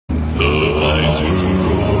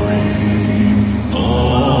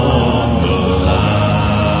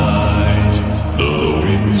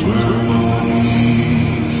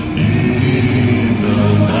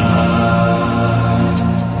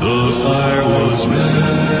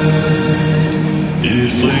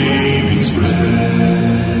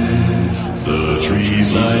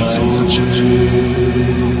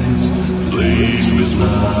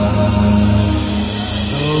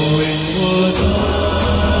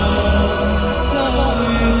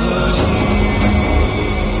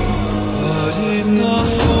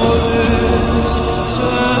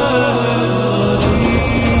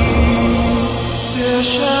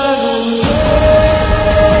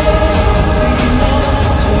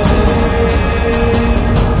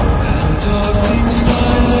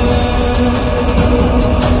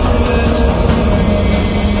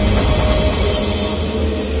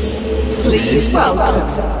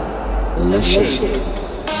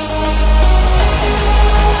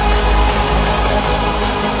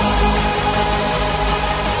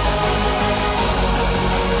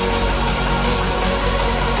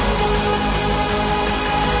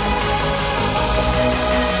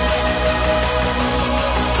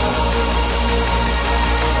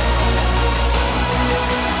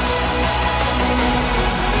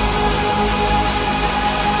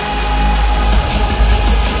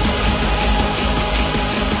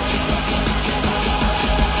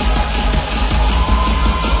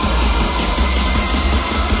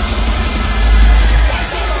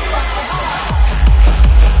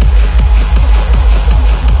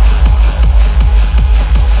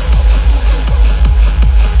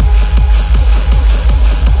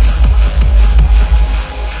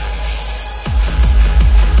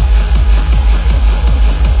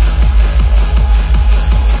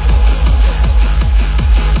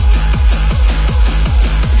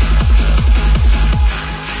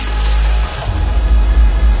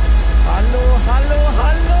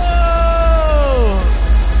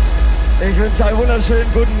Einen wunderschönen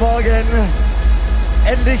guten Morgen.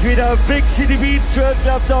 Endlich wieder Big City Beats für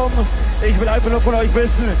Club Dome. Ich will einfach nur von euch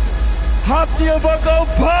wissen, habt ihr Bock auf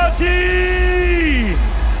Party?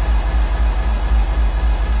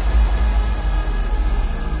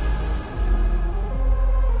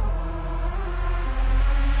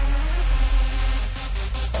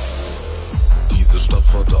 Diese Stadt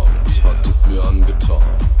verdammt hat es mir angetan.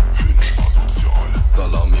 Finch asozial.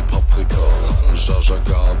 Salami, Paprika, Jaja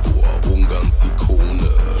Gabor, Ungarns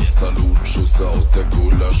Ikone. Salutschüsse aus der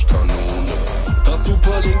Gulaschkanone. Hast du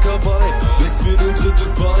Palinka bei? Wächst mir ein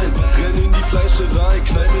drittes Bein. Renn in die Fleischerei,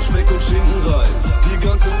 knall mir Speck und Schinken rein. Die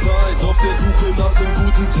ganze Zeit auf der Suche nach einem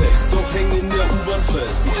guten Text, doch häng in der U-Bahn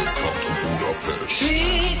fest. Welcome to Budapest.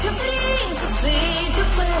 City of dreams, city of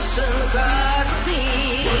passion, heart of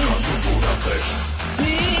peace. Welcome to Budapest.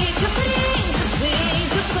 City of dreams,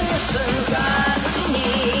 city of passion, heart of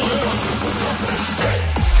peace. Welcome to Budapest.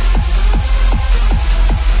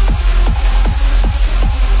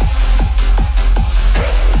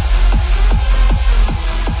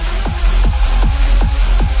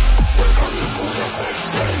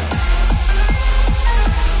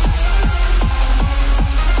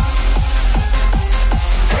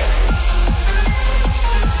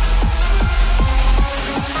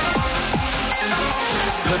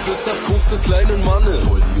 Ist das Koks des kleinen Mannes.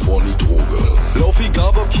 Voll die Ronny-Droge. Lauf wie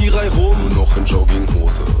Gabor Kirai rum. Nur noch in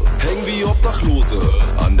Jogginghose. Häng wie Obdachlose.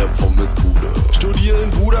 An der Pommesbude. Studier in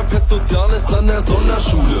Budapest Soziales an der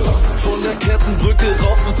Sonderschule. Von der Kettenbrücke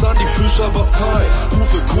raus bis an die Fischerbastei.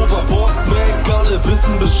 Rufe Kova, Boss, Mac, alle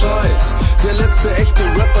wissen Bescheid. Der letzte echte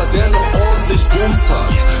Rapper, der noch ordentlich Bums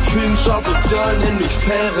hat. Finch asozial, nenn mich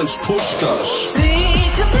Ferenc Puschkasch.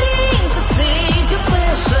 City of dreams, city of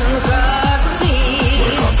passion, heart of peace.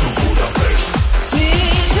 Welcome to Budapest.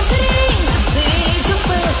 City of dreams, city of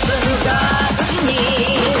passion, heart of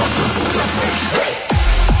peace. Welcome to Budapest.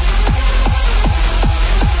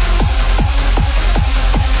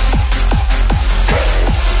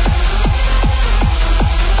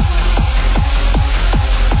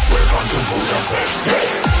 Welcome to Budapest.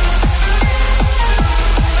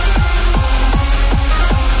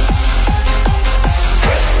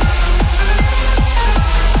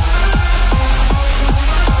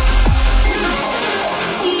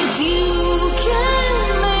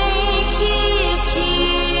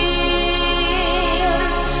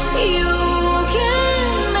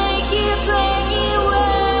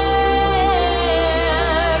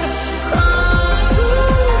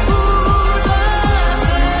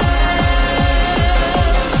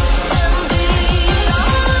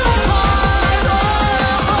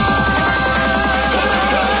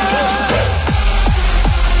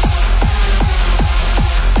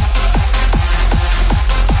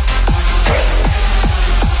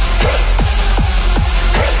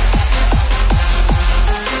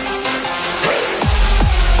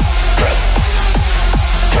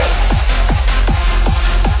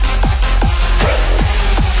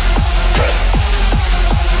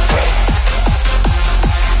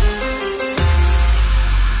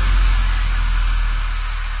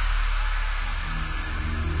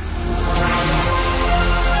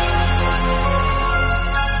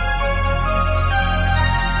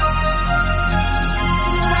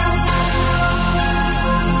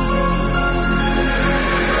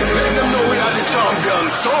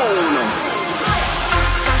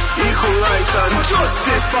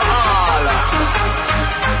 justice for all.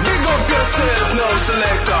 Big up yourself now,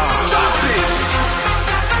 selector. Drop it.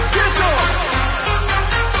 Get up.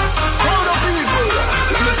 Crowd of people.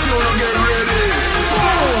 Let me see you now get ready.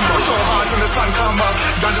 Boom. Put your heart in the sun, come up.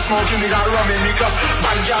 Ganja smoking, they got rum in me cup.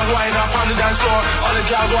 Bad girls wind up on the dance floor. All the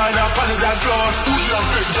girls wind up on the dance floor. Bougie and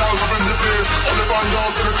fake girls up in the place. All the bad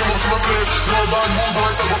girls gonna come up to my place. No bad mood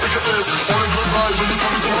boys, I go pick your face. Only good vibes when you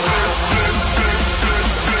come into my place. Place, place,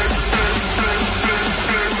 place, place, place, place, place,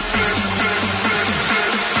 place, place, place, place,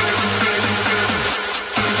 place, place, place,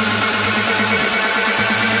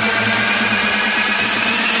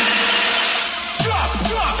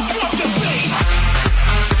 Drop the bass.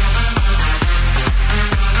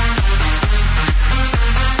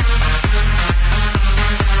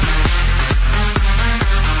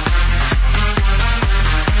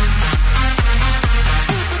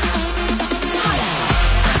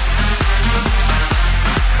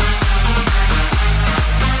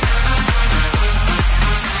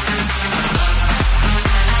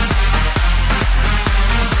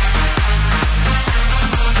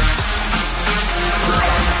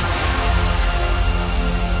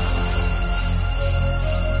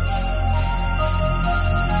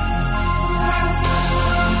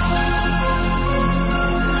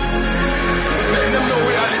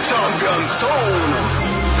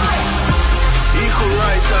 Equal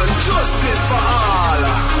rights and justice for all.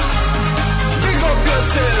 Big up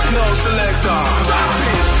yourself now, selector. Drop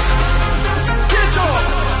it. Get up.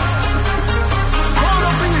 Crowd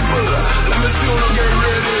of people. Let me see you now get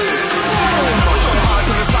ready. Put your heart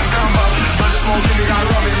in the sun, come up. Ganja smoking, they got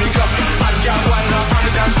rum in me cup. Bad girls wind up on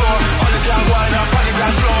the dance floor. All the girls wind up on the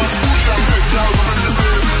dance floor. Bougie and fake girls up in the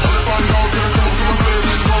place. All the fun girls gonna come up to my place.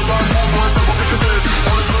 No bad mood boys, I go pick the face.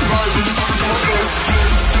 All the good vibes when you come into my place.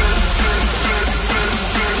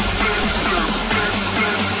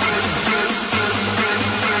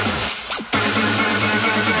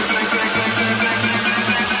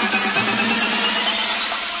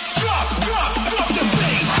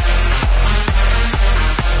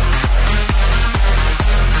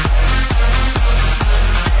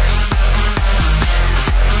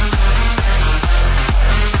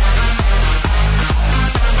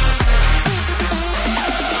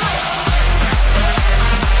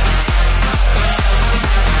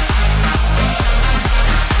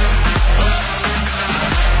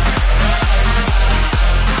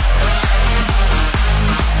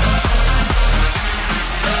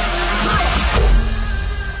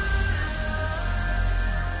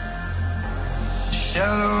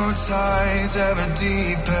 Shallow tides have a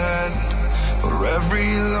deep end. For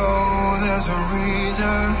every low, there's a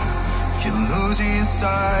reason. You're losing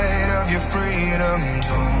sight of your freedom.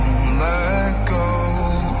 Don't let go.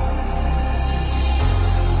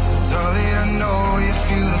 Darling, I know you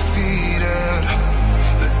feel defeated,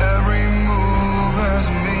 but every move has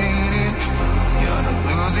made it. You're not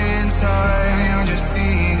losing time, you're just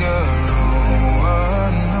eager. Oh, I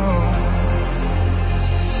know.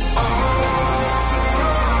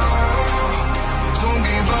 Don't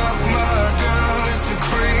give up, my girl, it's a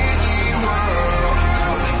crazy world.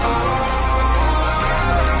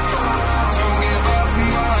 Don't give up,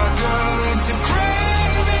 my girl, it's a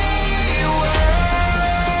crazy world.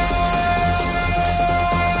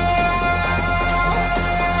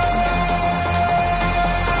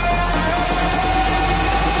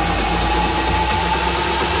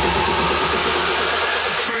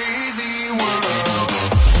 Crazy world.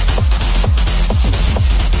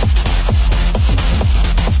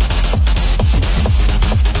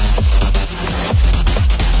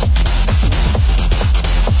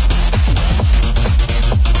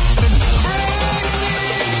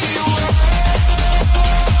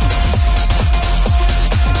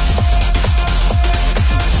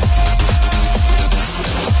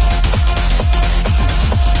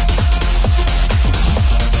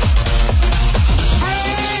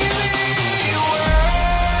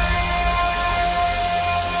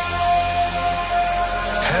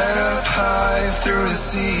 Head up high through the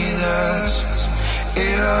seasons.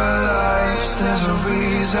 In our lives there's a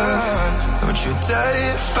reason. Don't you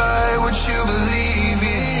identify what you believe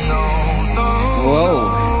in. No, no, Whoa.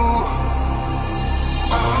 no.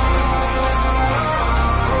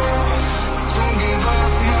 Don't give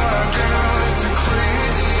up, my girl, it's a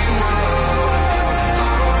crazy world.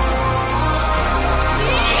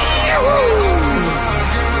 My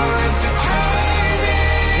girl, it's a crazy.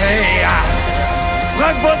 Ja.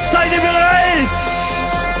 Frankfurt, seid ihr bereit?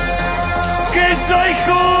 Geht's euch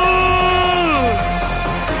gut?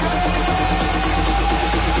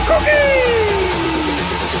 Cookie!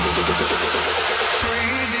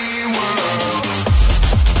 Crazy world.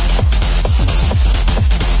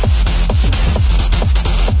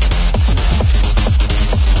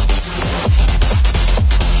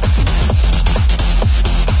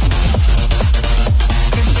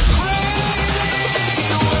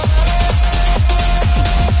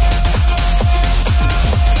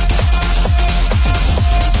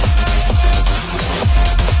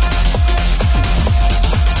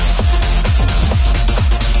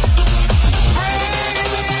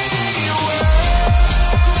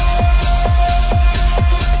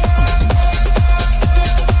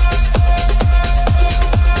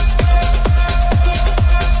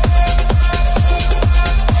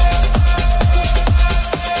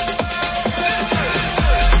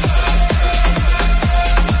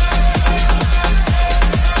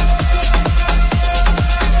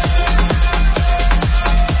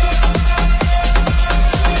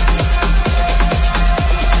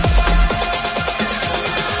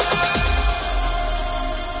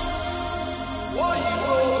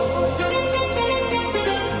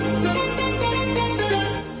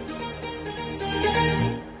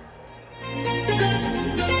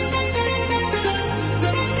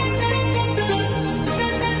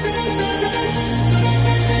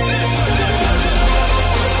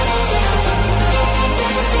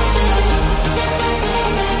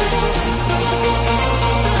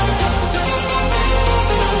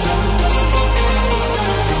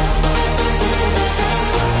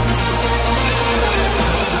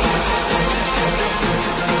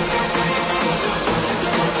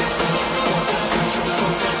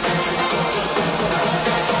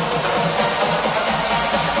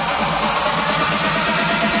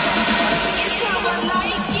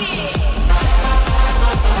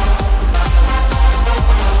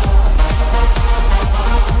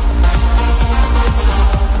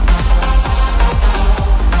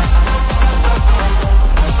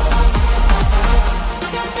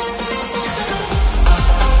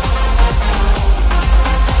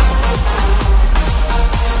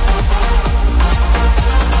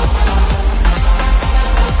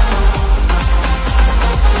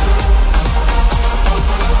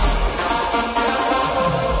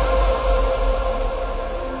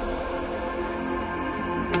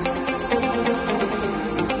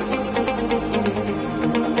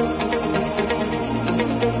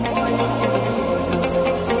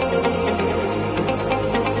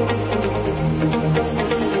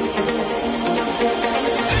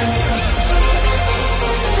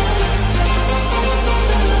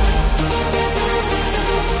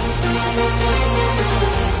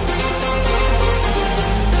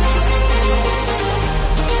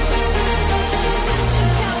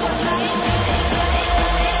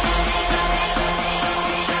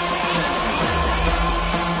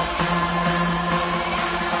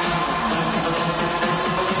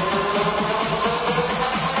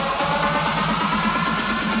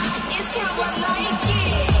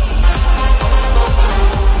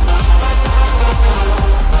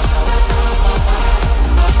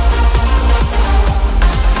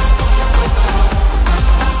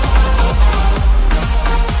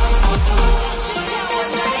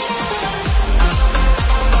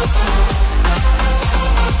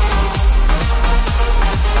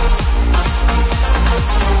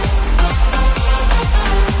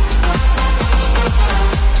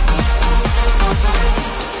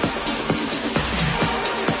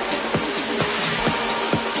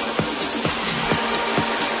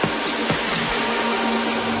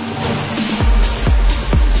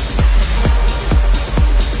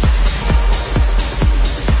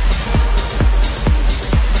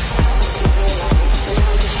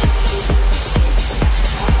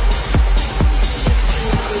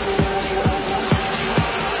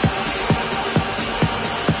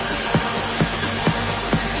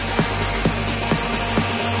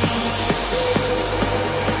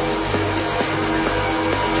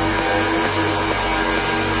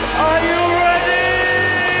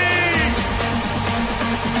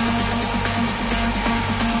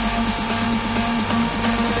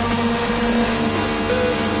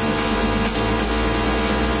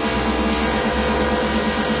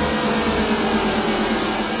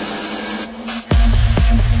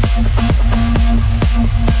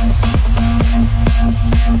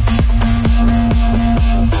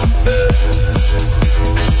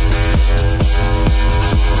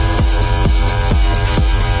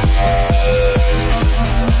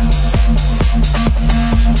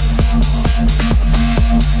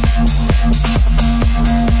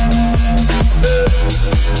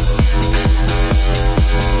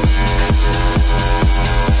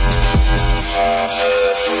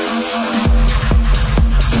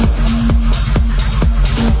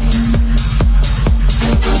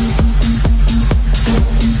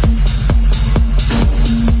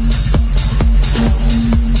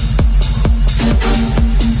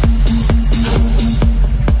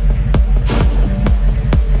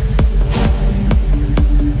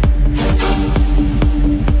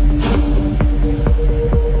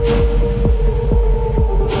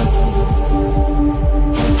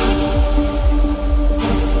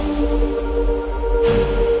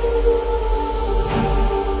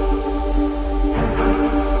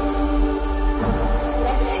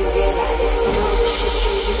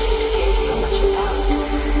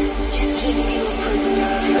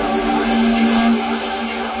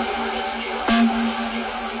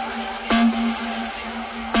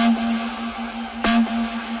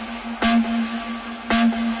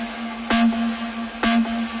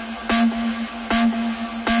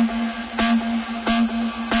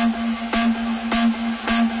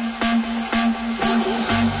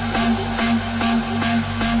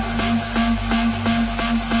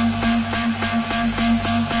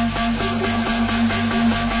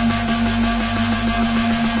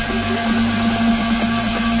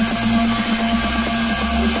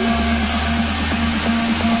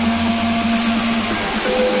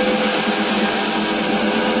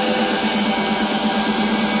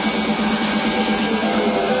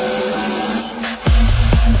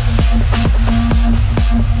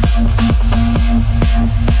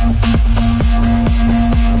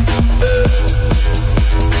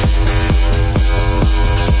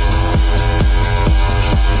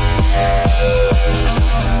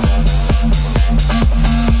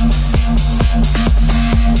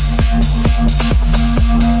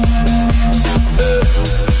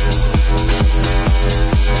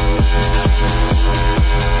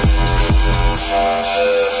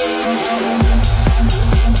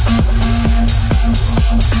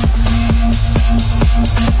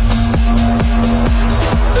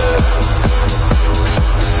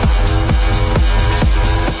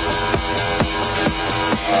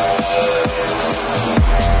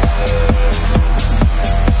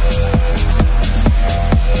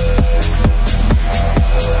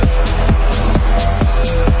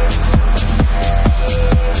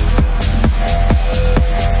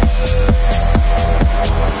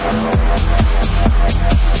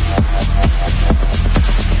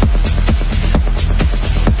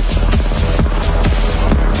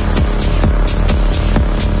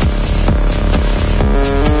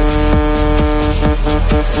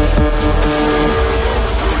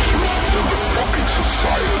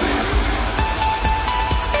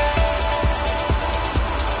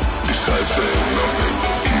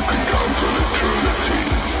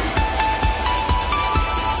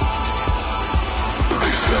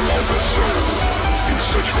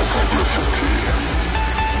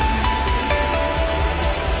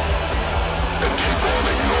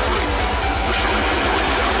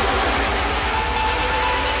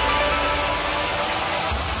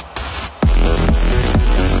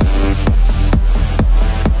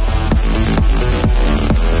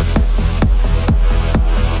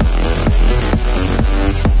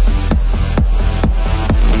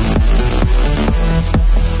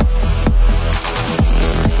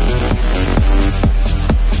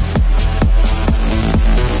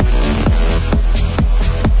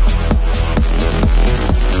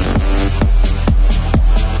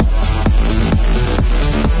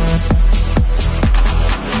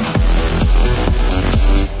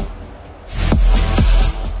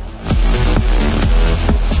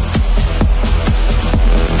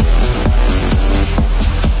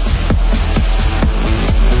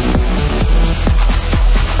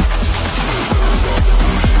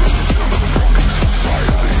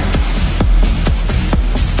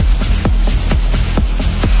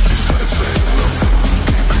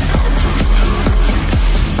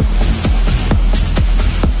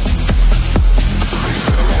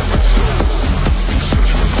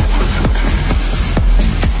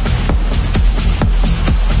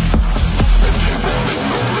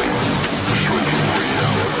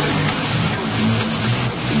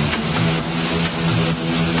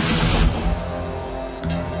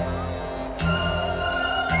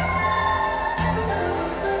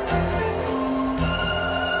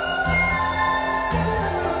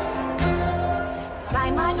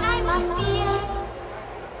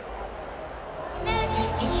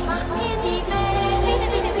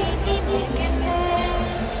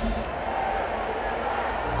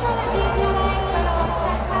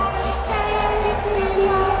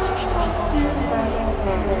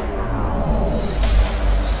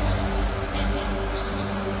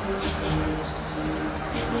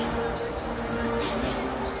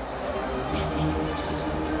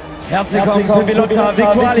 Herzlich willkommen, Pilotta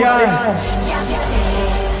Victoria.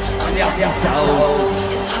 Und ja, Sau.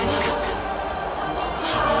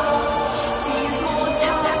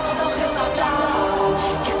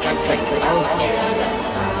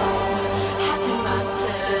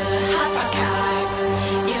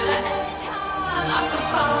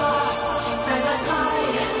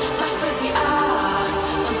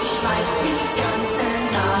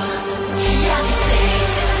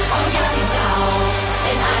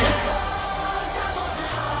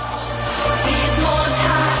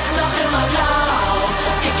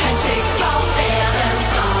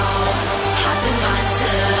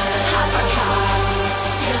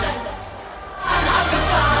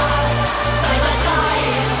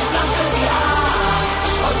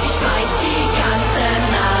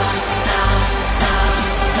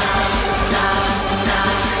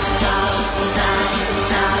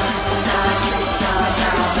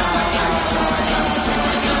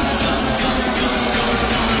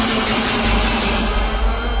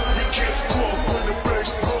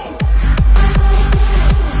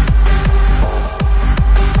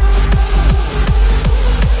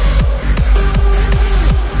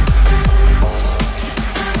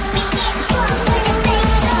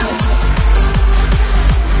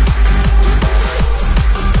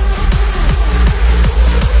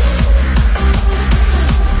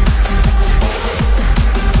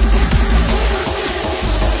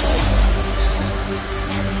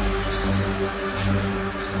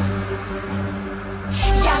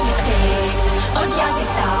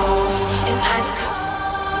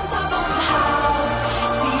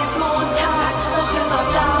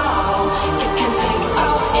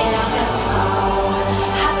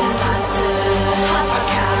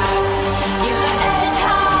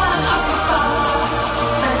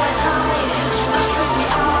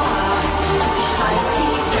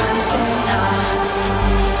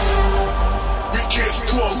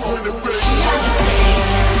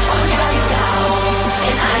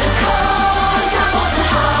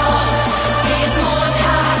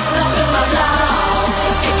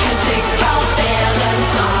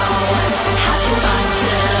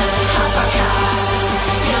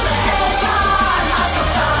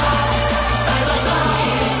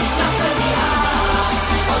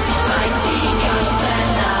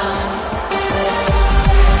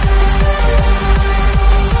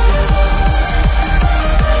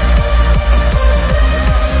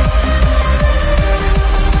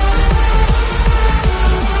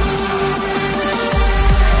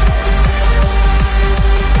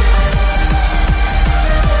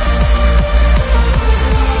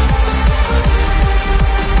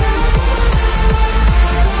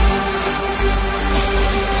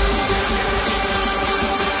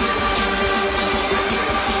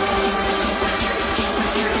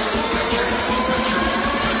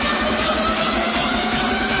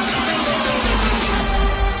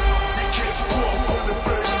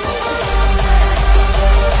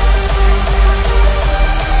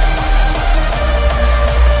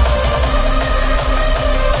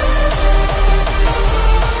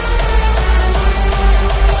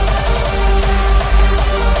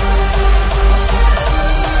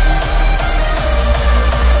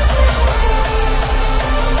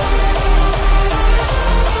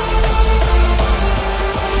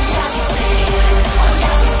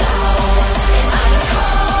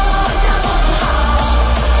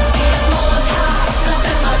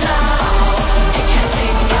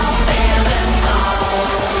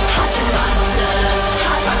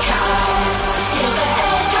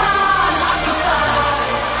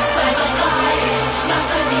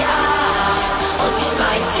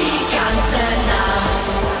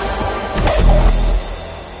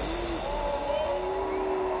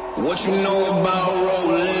 What you know about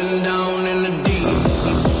rolling down in the deep?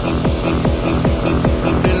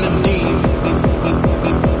 In the deep.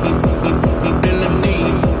 In the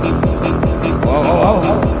deep.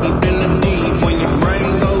 In the deep. When your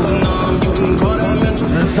brain goes numb, you can call that mental.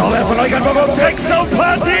 So, wer von euch hat Bock auf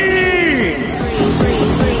Drecksau-Party?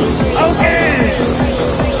 Okay!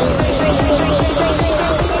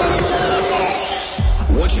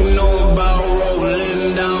 What you know about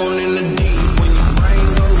rolling down in the deep? When your brain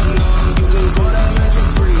goes numb, you can call that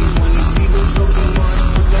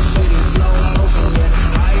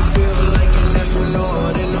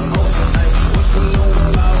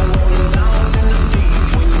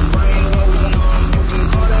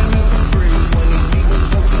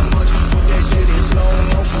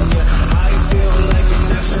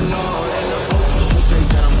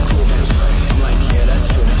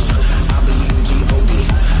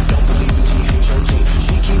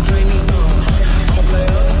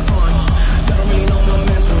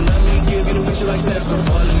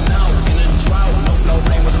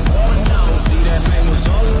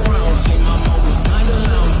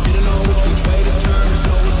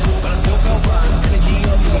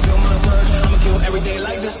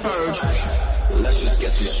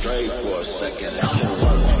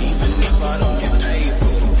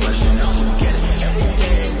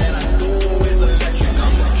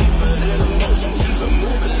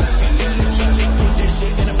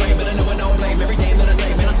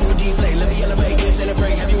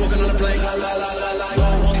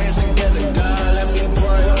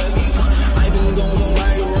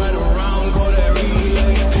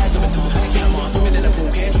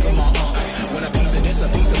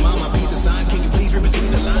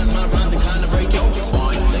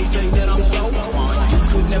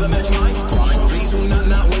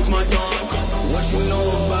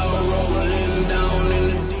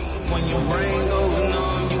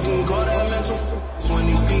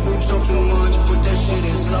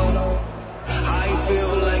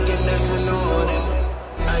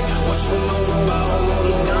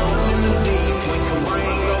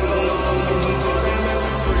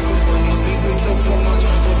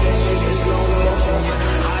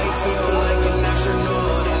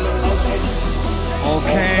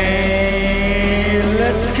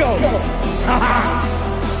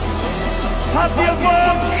Habt ihr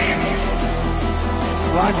Bock?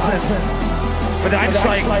 Wahnsinn. Bitte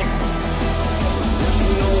einsteigen.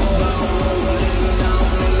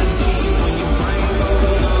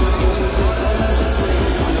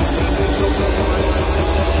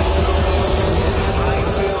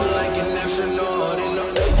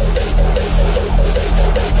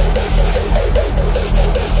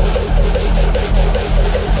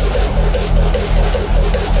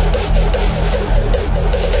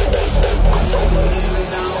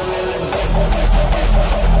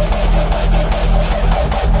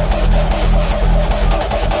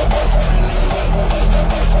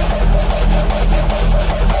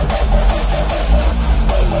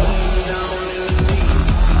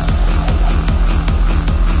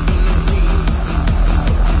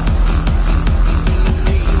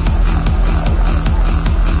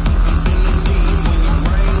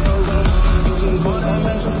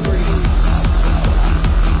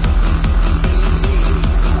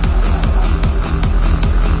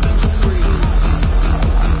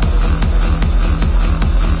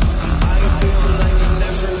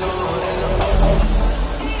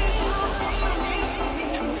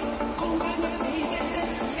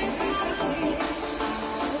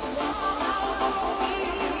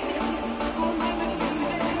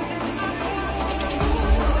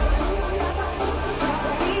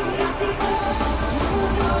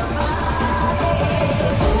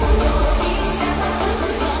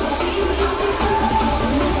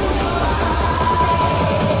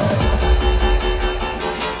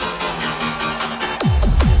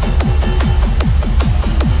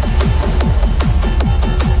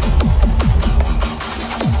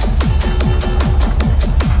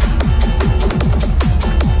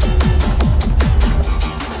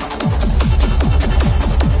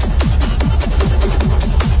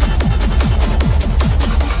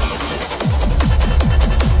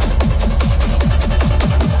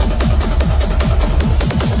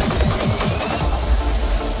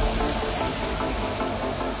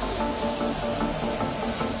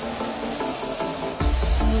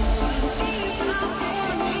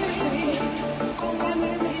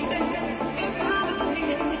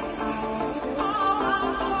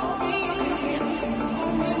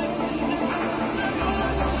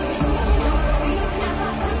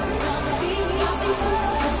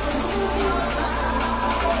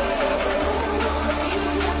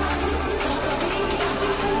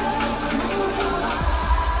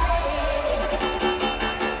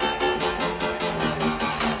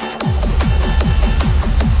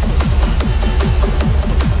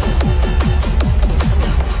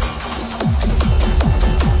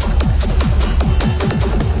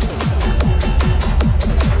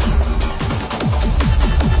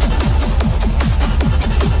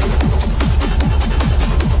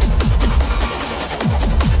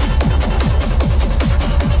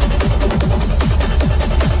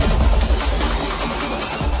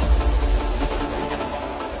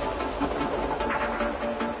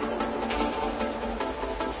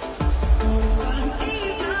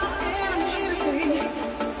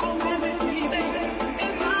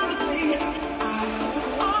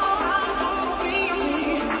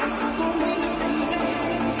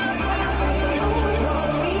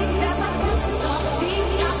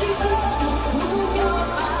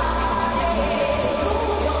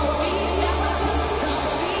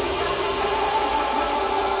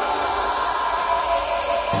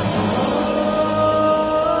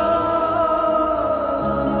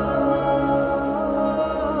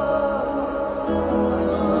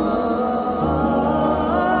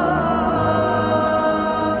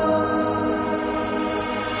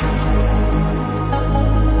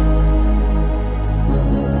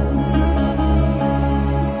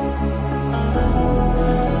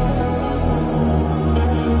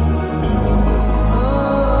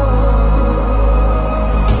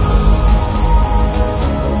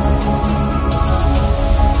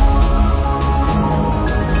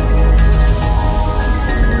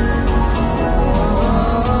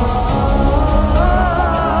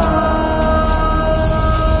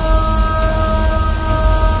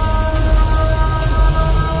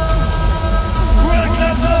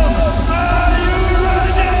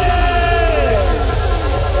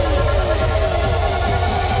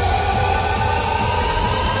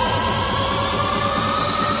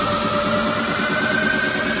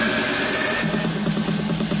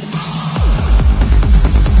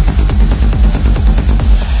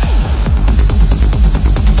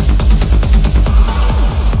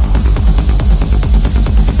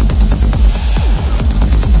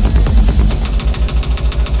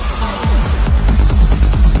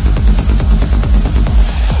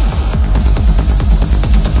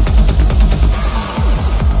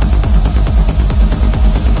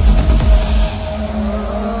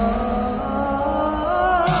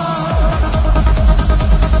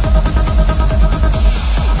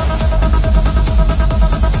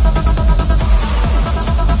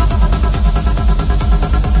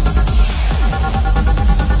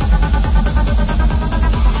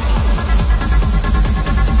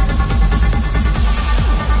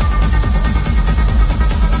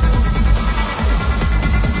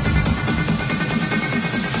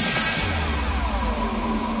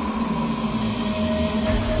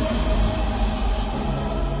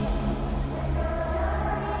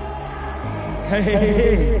 Hey, hey,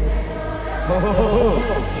 hey. Ho, ho, ho.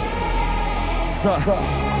 So,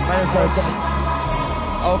 meinerseits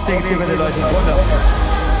auf die Knie, bitte, Leute. Runter.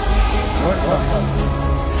 Runter.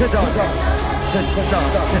 Sit down. Sit down.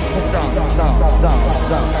 Sit down. Down. Down.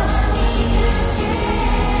 Down.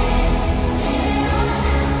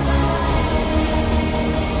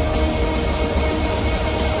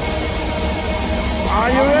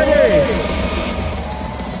 Are you ready?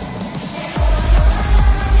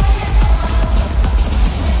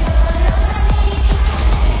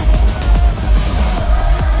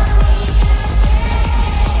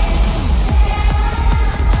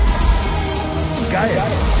 Geil.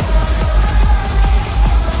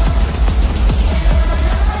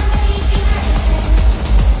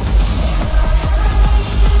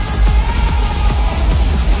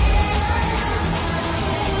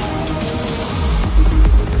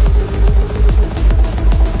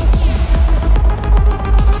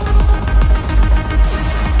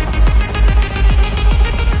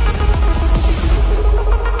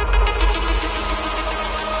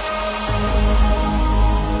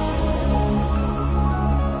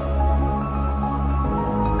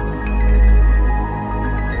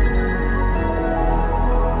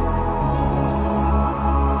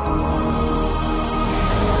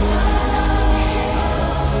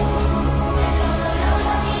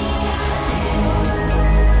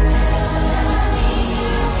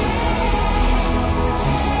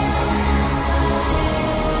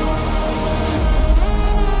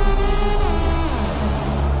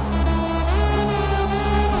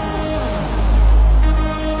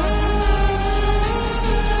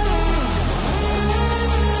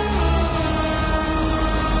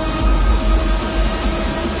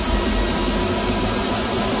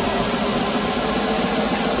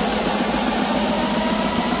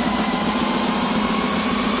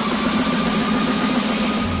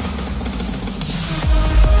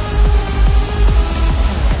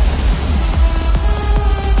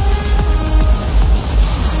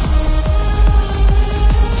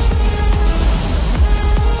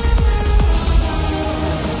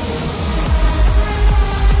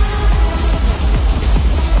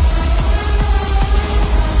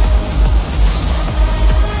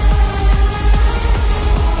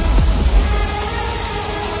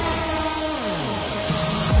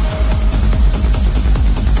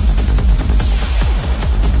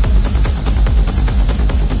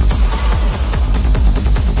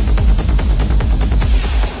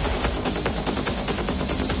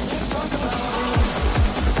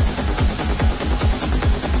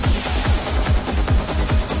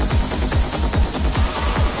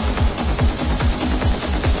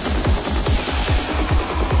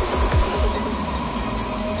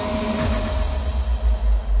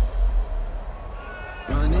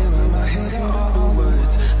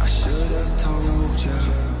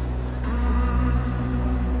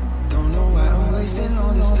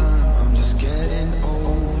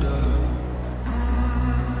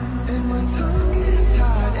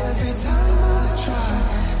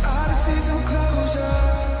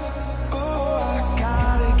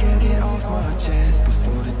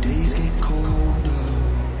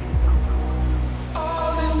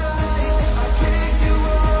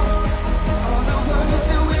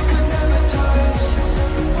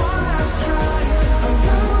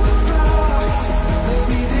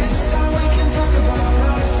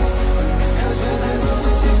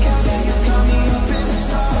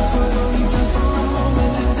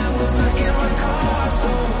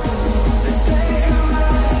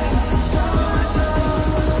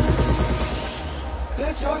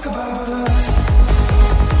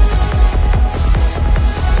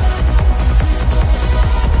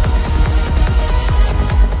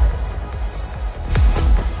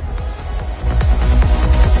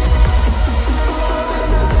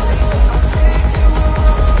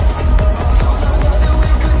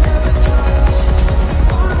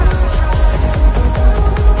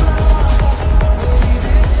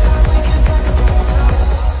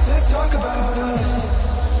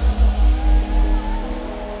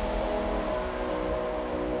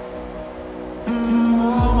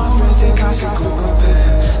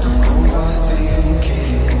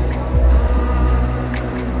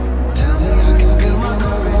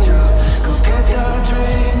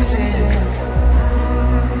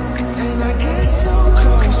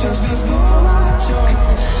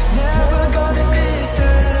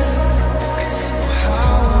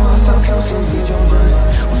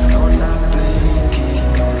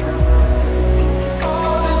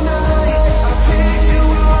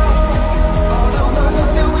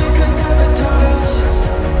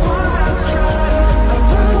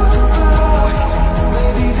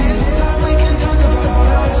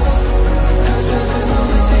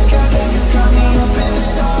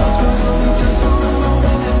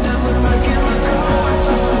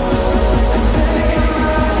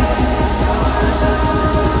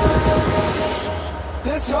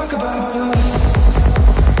 talk about us.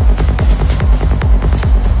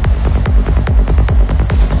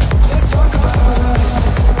 Let's talk about us.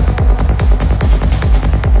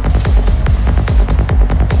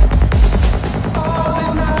 All the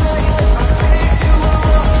nights I picked you up,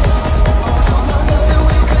 all the moments that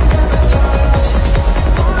we could never touch.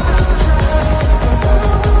 One last drive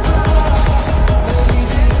around the block. Maybe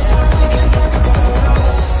this time we can talk about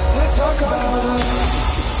us. Let's talk about us.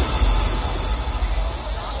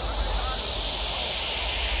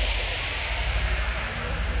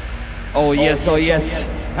 Oh yes, oh yes.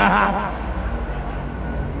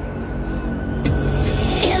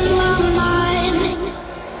 In my mind,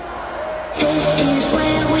 this is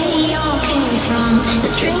where we all came from.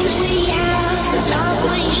 The dreams we have, the love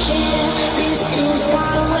we share. This is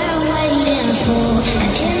what we're waiting for.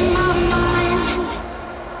 And in my mind,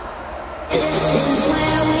 this is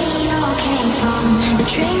where we all came from. The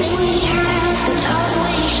dreams we have, the love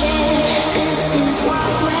we share. This is what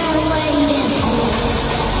we're waiting for.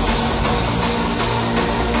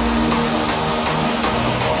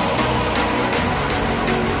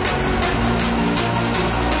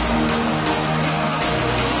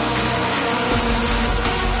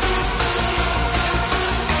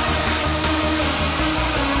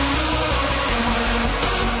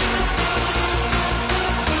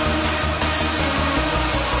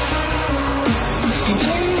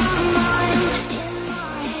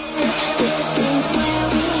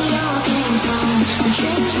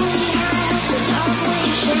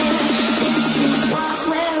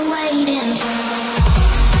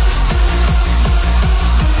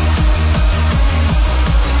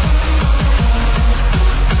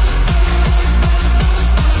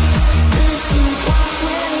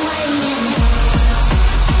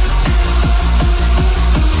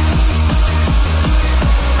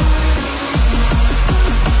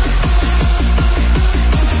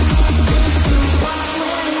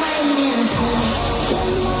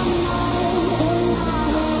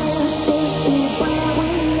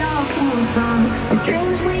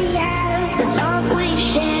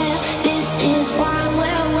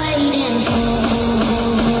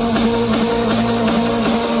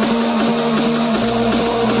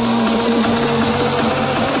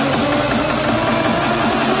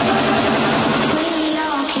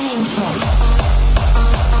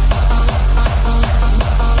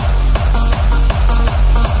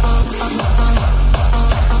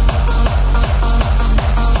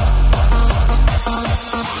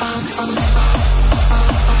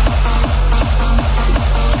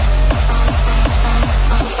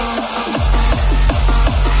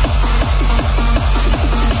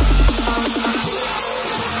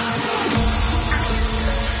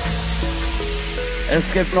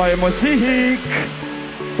 Es gibt neue Musik.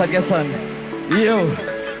 Seit gestern. Jo.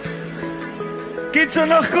 Geht's dir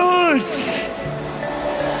noch gut?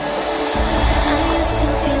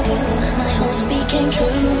 Came true.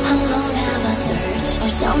 How long have I searched for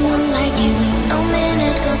someone like you? No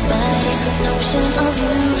minute goes by, just a notion of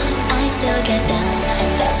you. I still get down,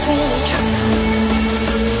 and that's really true.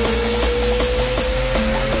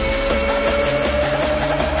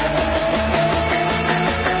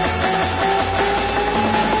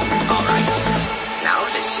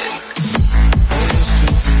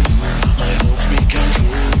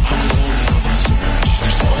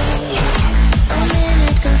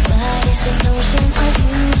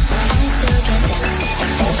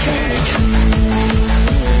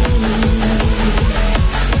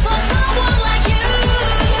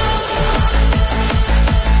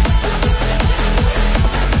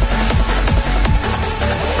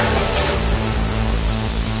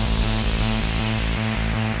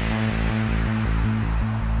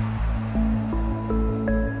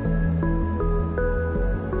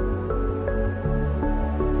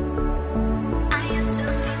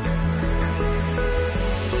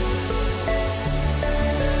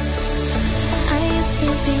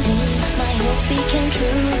 Became true.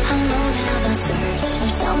 How long have I searched for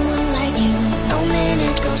someone like you? No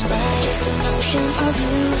minute goes by, just a notion of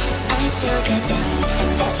you. I still get down,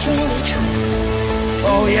 and that's really true.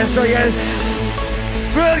 Oh yes, oh yes.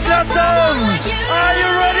 Welcome! Are you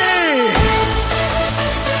ready?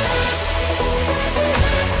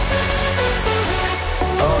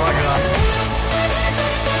 Oh my God.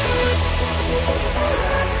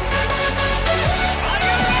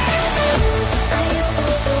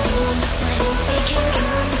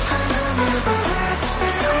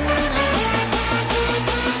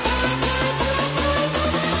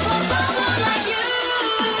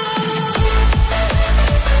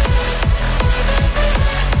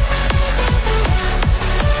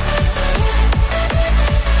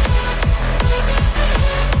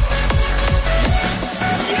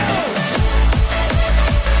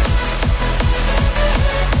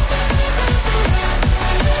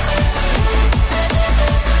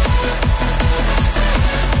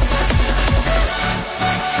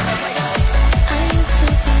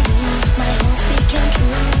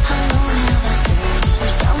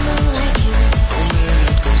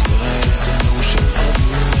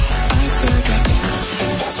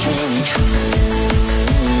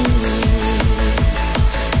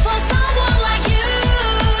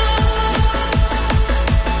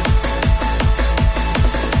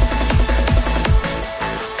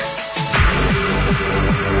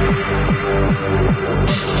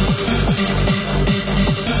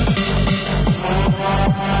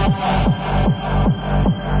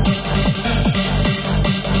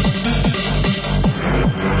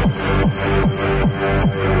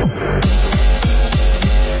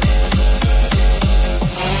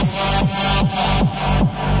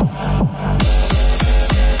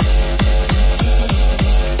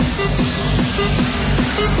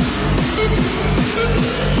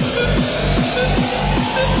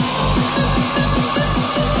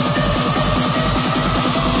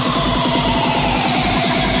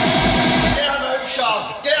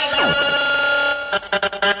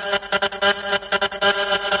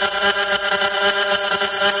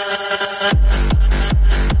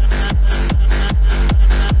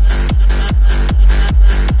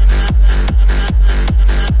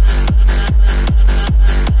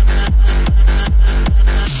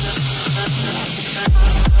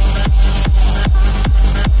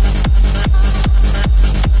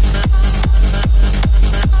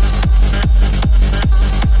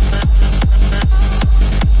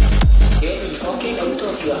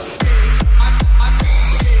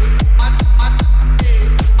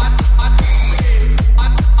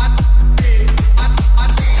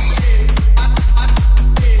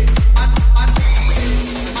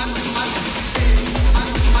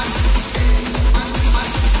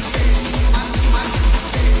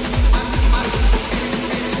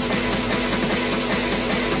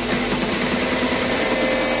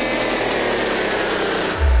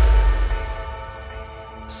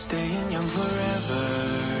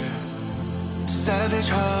 savage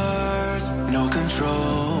hearts, no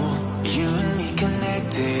control. You and me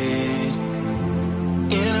connected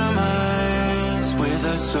in our minds with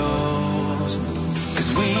our souls.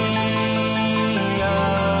 'Cause we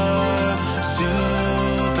are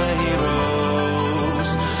superheroes,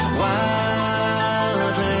 wildlings,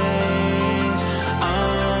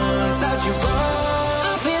 untouchable.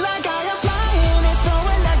 I feel like I am flying, it's so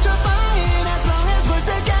electrifying. As long as we're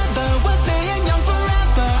together, we're staying young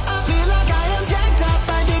forever. I feel like I am jacked up,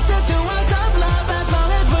 addicted to our tough love. As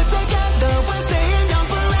long as we're together, we're staying young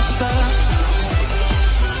forever.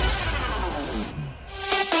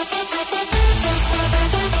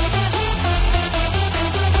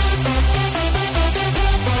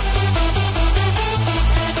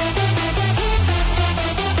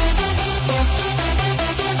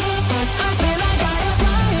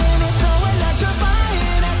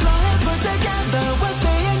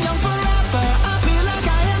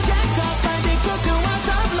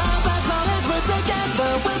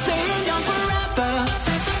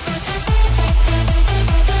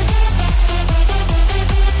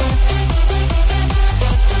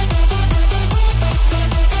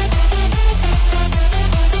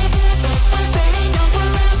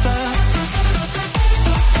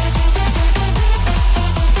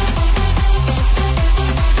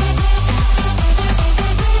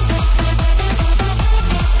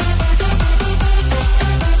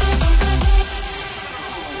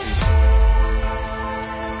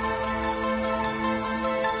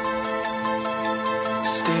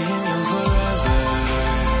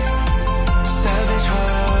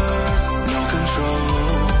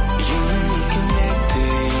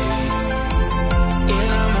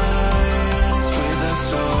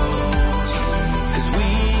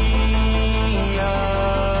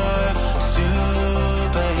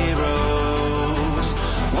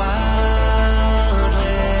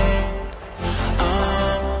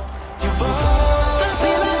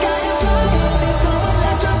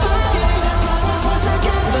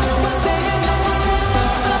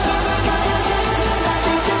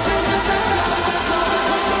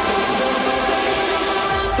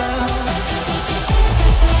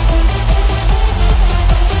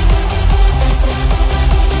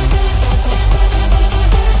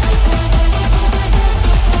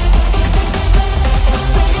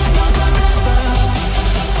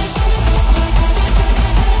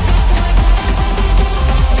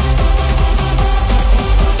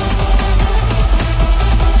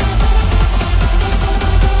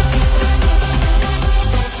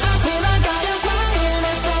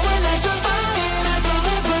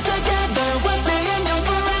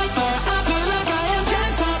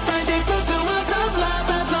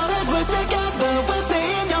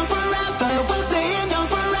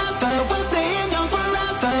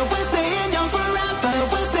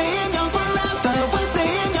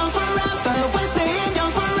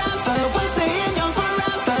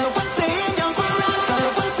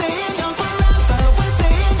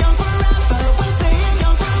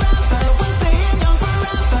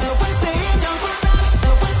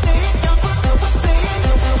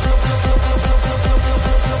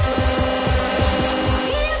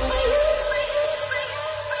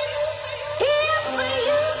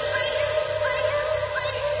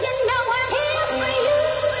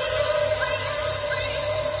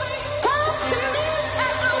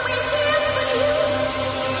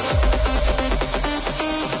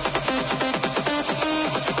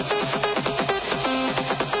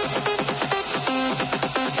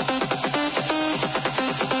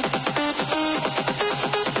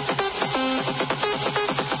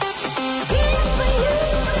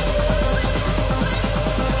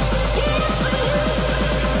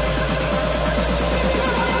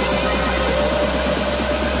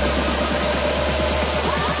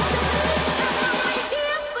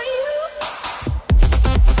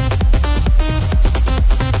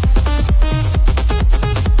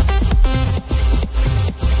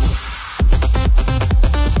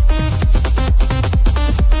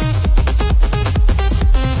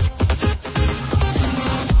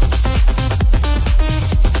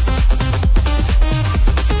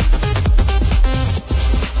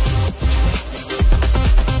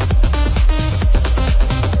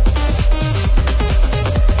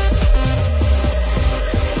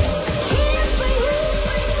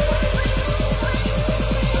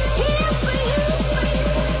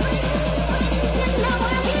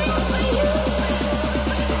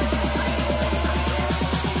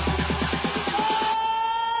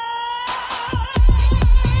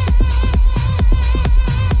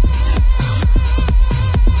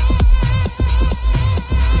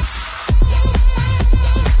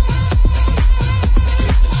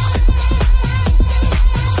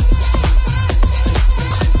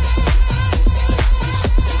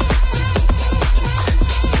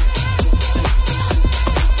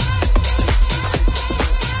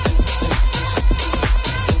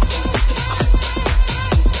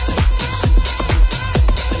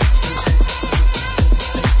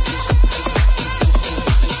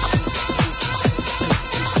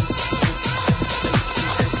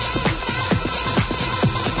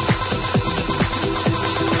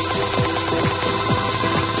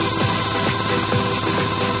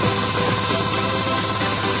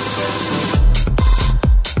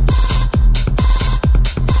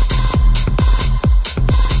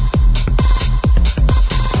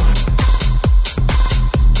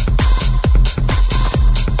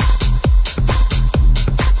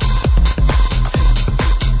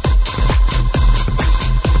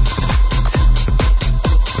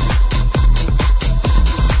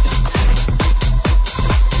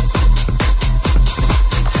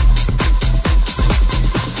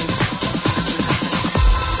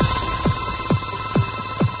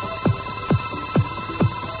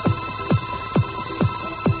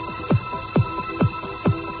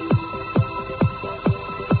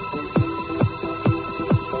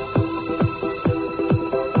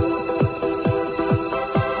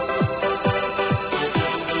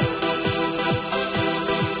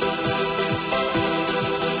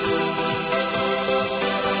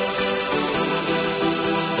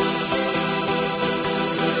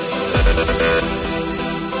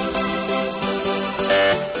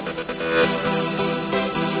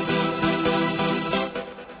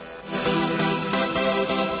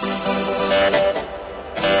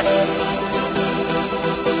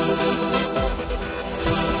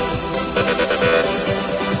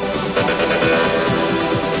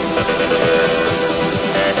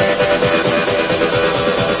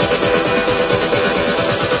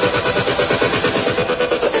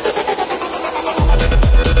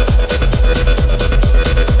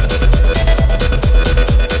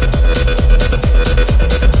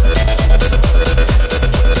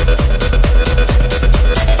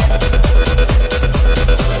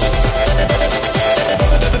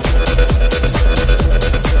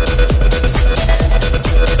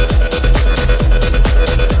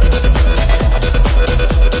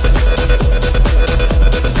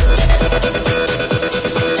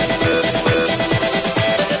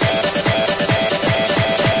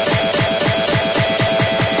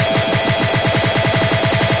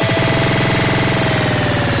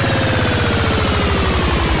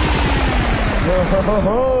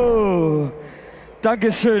 Hohoho.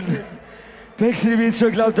 Dankeschön. Big City Beats für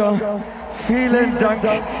Lauter. Vielen Dank.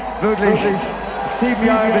 Wirklich. 7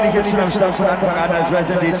 Jahre bin ich jetzt schon am Start von Anfang an als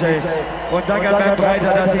Resident DJ. Und danke an meinen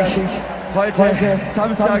Breiter, dass ich heute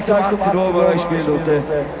samstags um 18 Uhr bei euch spielen durfte.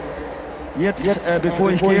 Jetzt,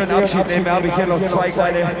 bevor ich gehe und Abschied nehme, habe ich hier noch 2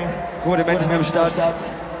 kleine rote Männchen am Start.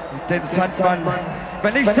 Den Sandmann.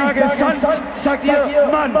 Wenn ich sage Sand, sagt ihr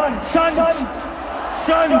Mann. Sand!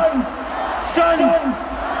 Sand! Sand!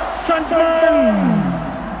 Sandmann!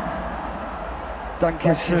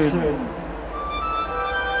 Dankeschön.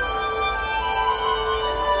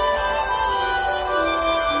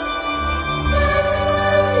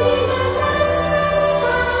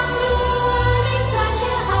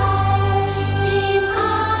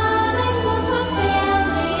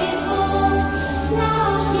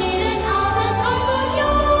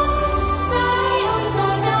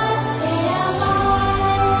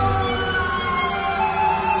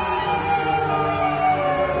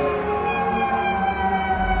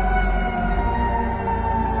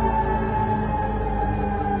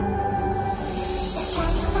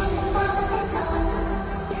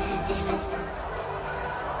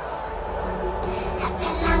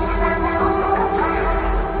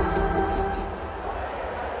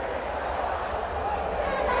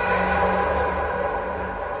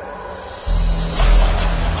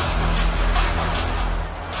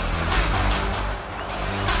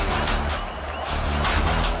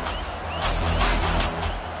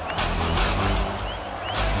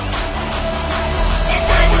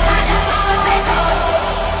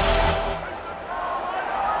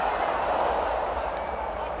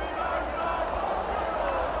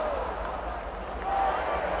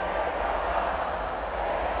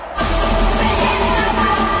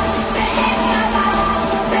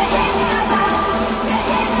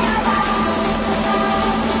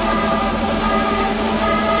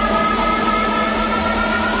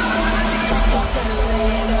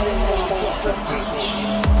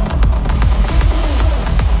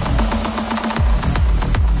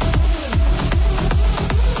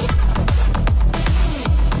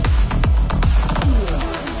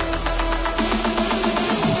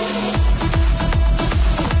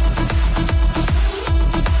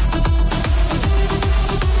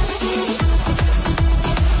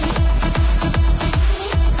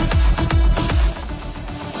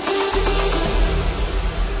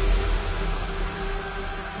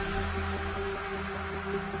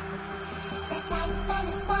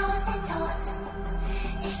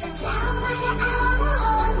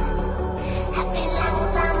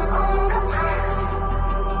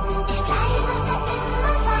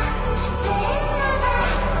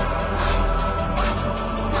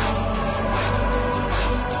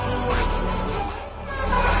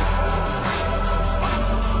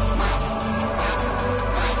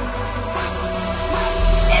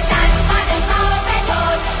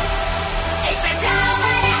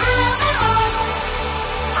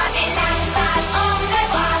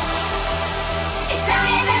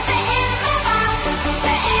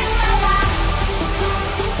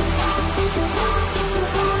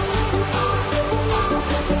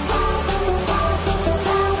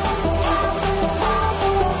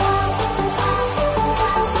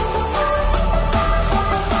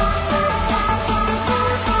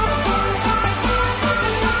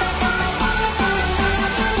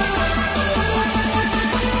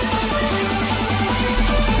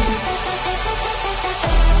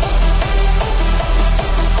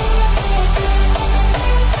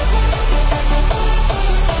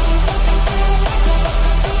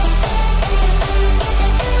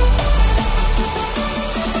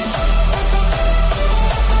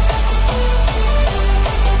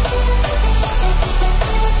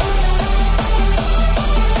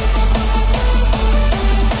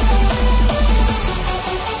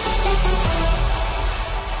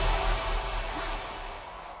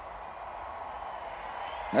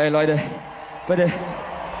 Ey Leute, bitte,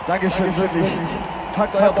 Dankeschön, wirklich.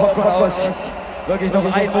 Packt euer Popcorn aus. Wirklich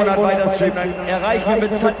noch einen Monat weiter streamen. Erreichen wir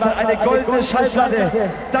mit Zeitplan eine goldene Schallplatte.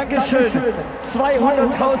 Dankeschön.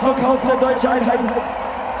 200.000 verkaufte deutsche Einheiten.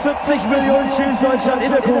 40 Millionen Streams Deutschland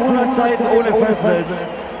in der Corona-Zeit ohne Festivals.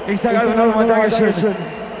 Ich sage also nochmal Dankeschön.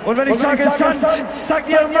 Und wenn ich sage Sand, sagt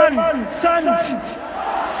ihr Mann, Sand,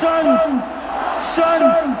 Sand,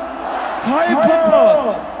 Sand,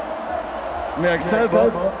 Hyper. Merk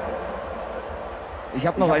selber. Ich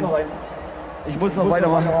hab noch einen. Ich muss noch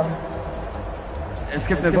weitermachen. Es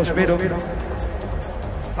gibt eine Verspätung.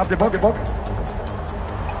 Habt ihr Bock?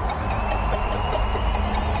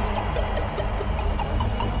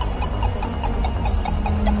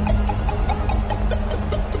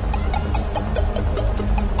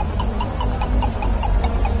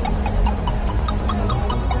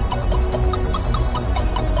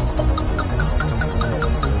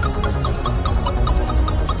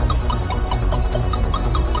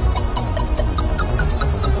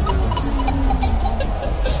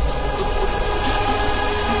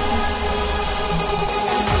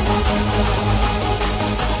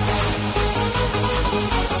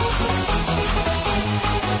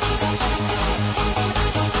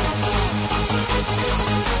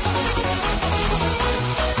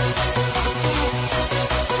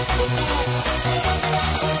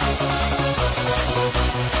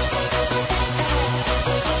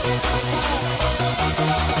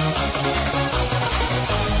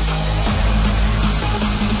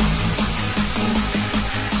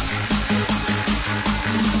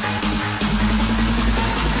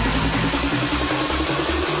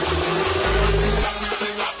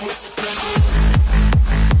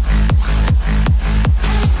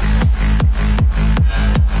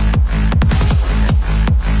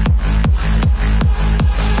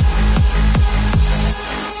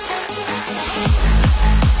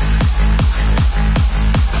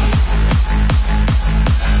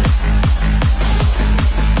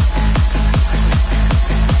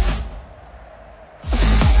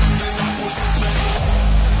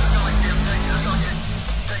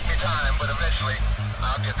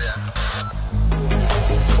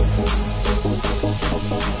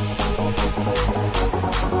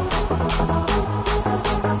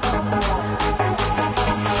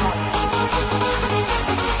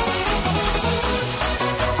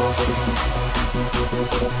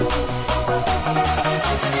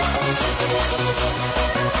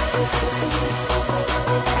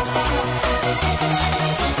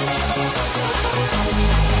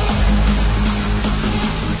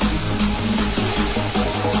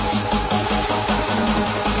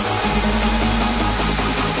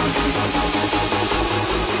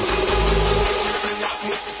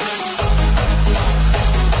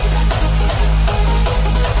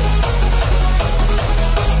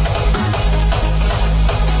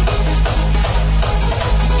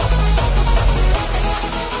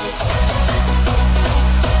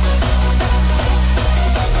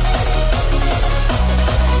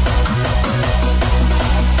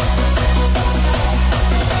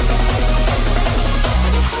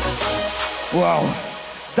 Wow,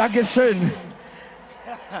 Dankeschön.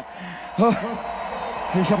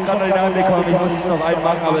 Ich habe gerade noch den Namen bekommen, ich muss es noch einen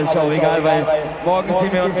machen, aber ist auch egal, weil morgen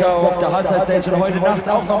sehen wir uns ja auf der Hardstyle-Stage und heute Nacht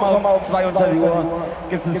auch nochmal um 22 Uhr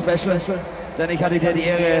gibt es ein Special. Denn ich hatte ja die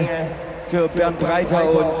Ehre, für Bernd Breiter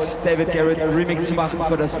und David Garrett einen Remix zu machen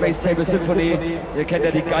für das Space Table Symphony. Ihr kennt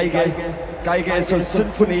ja die Geige. Geige ist so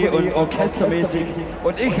Symphonie und orchestermäßig.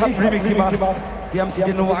 Und ich habe einen Remix gemacht. Die haben sich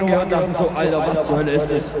die Nummer angehört und dachten so, Alter, was zur Hölle ist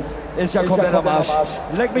das? Ist ja komplett am Arsch.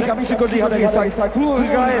 Leck mich am Stück und die hat er gesagt, pure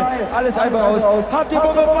geil, alles einfach aus. Habt ihr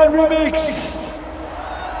Bock auf einen Remix?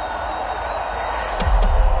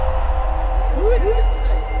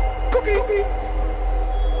 Cookie.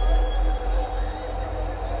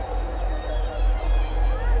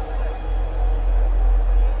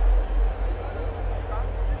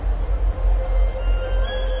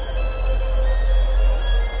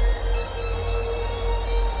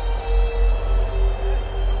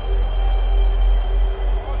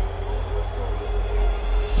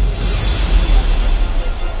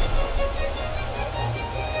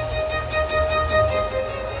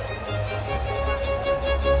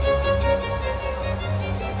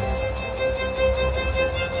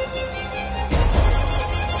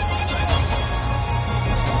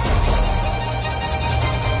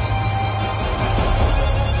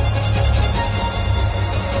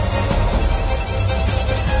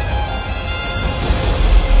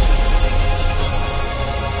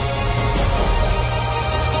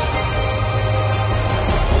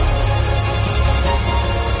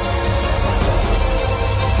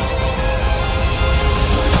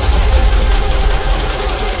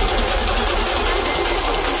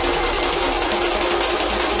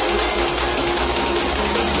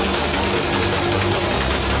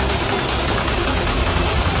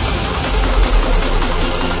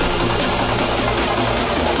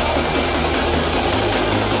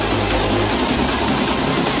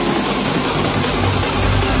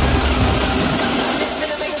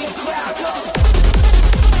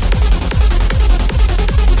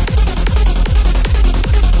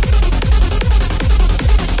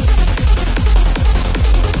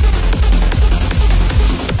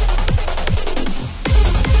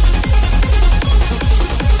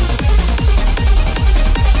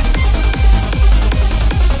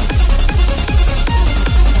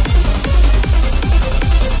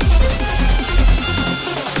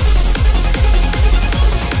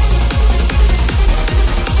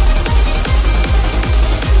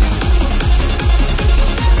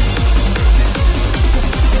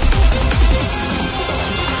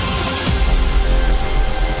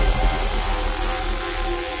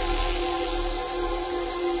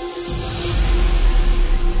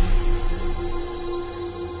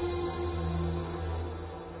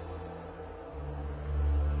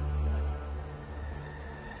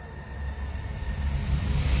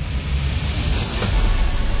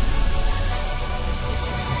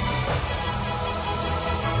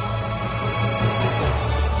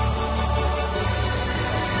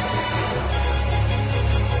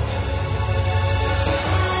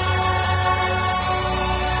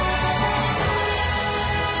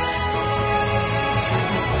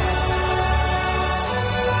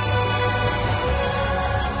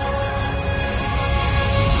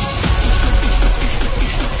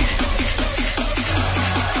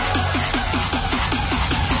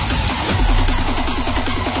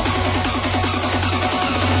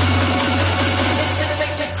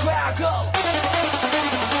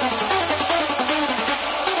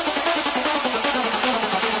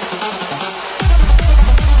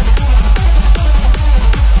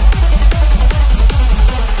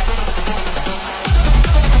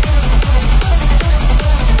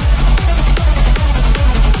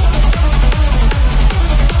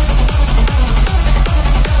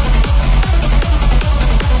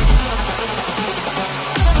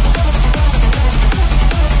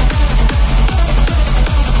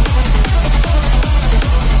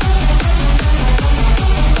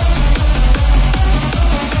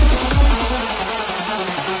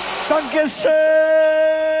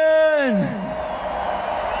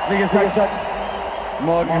 Wie gesagt,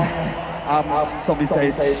 morgen Abend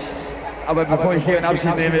Zombie-Stage. Aber bevor ich hier einen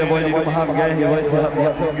Abschied nehme, wir wollen die Nummer haben, gell? Ihr wollt sie haben, ich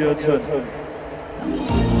hab's umgehört schon.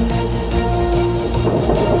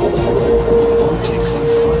 Mutig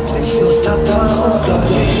und freundlich, so tapfer und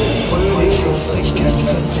gläubig, fröhlich und frech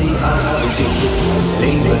kämpfen sie an für dich.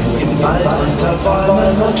 Leben im Wald unter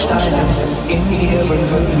Bäumen und Steinen, in ihren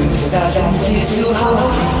Höhlen, da sind sie zu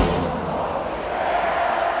Haus.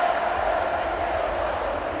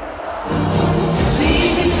 Sie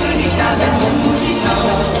sind für dich da, wenn du sie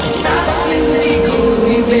traust, das sind die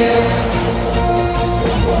Gummibären.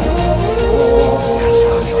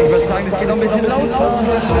 Ich würde sagen, es geht noch ein bisschen lauter.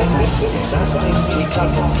 Geheimnis, das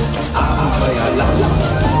Intikant, das Abenteuer lang.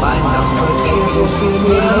 Gemeinsam könnt ihr so viel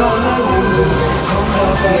mehr noch erleben. Kommt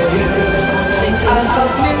auf ihr hin und singt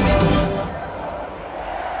einfach mit.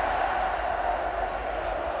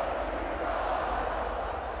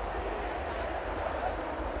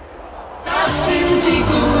 Das sind die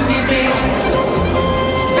Gummibären.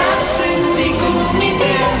 Das sind die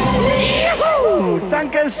Gummibären. Juhu,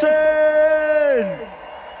 Dankeschön!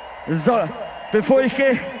 So, bevor ich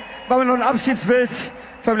gehe, machen wir noch ein Abschiedsbild.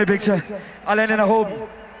 Family Picture. Alle Hände nach oben.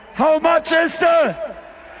 How much is the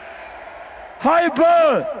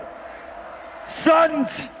Hyper?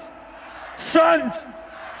 Sand! Sand!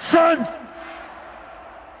 Sand!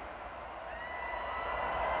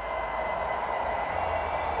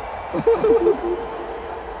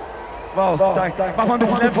 Wow, danke. Mach mal ein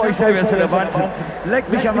bisschen mehr für euch selber, ist ja der Wahnsinn. Leck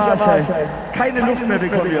mich am Arsch, ey. Keine Luft mehr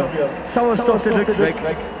bekommen wir. Sauerstoff Deluxe weg.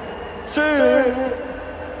 Tschüss.